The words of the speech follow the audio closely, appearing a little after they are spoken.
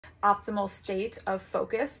optimal state of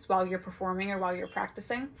focus while you're performing or while you're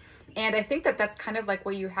practicing. And I think that that's kind of like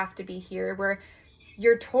what you have to be here, where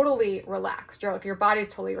you're totally relaxed. You're like, your body's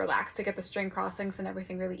totally relaxed to get the string crossings and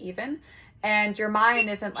everything really even. And your mind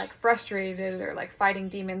isn't like frustrated or like fighting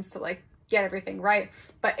demons to like get everything right,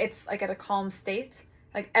 but it's like at a calm state.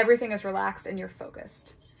 Like everything is relaxed and you're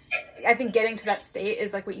focused. I think getting to that state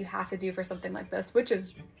is like what you have to do for something like this, which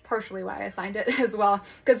is partially why I signed it as well,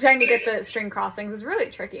 because trying to get the string crossings is really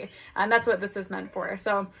tricky, and that's what this is meant for.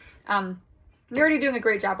 So you're already doing a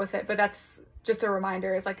great job with it, but that's just a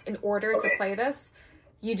reminder, is like, in order to play this,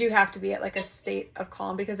 you do have to be at like a state of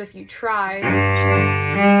calm, because if you try,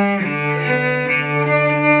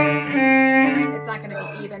 it's not going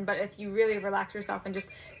to be even. But if you really relax yourself and just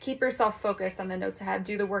keep yourself focused on the notes ahead,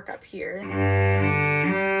 do the work up here,